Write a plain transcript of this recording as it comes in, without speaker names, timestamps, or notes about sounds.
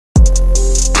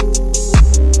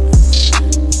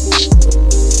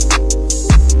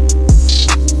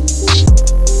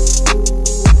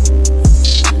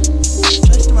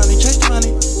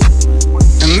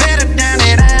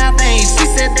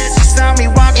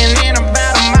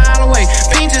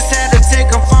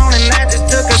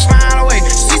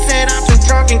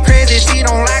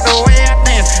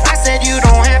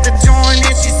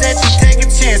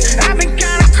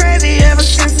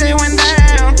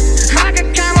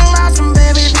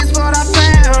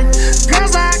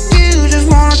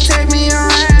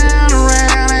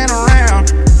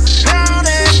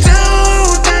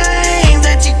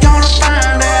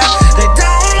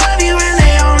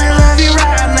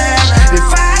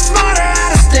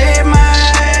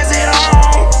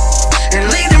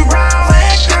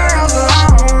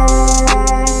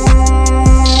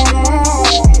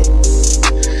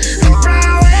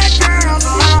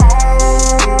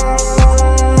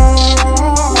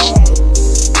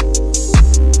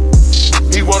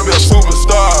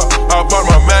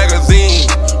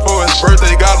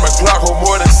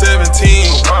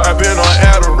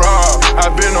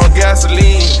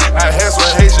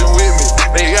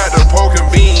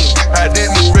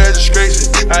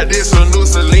I did some new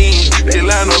saline. They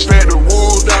line up at the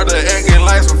wood, doctor acting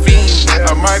like some fiends.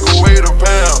 I microwave a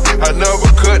pound, I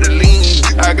never cut the lean.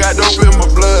 I got dope in my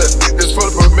blood, it's full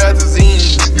of promethazine.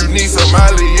 You need some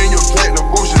Molly in your plate.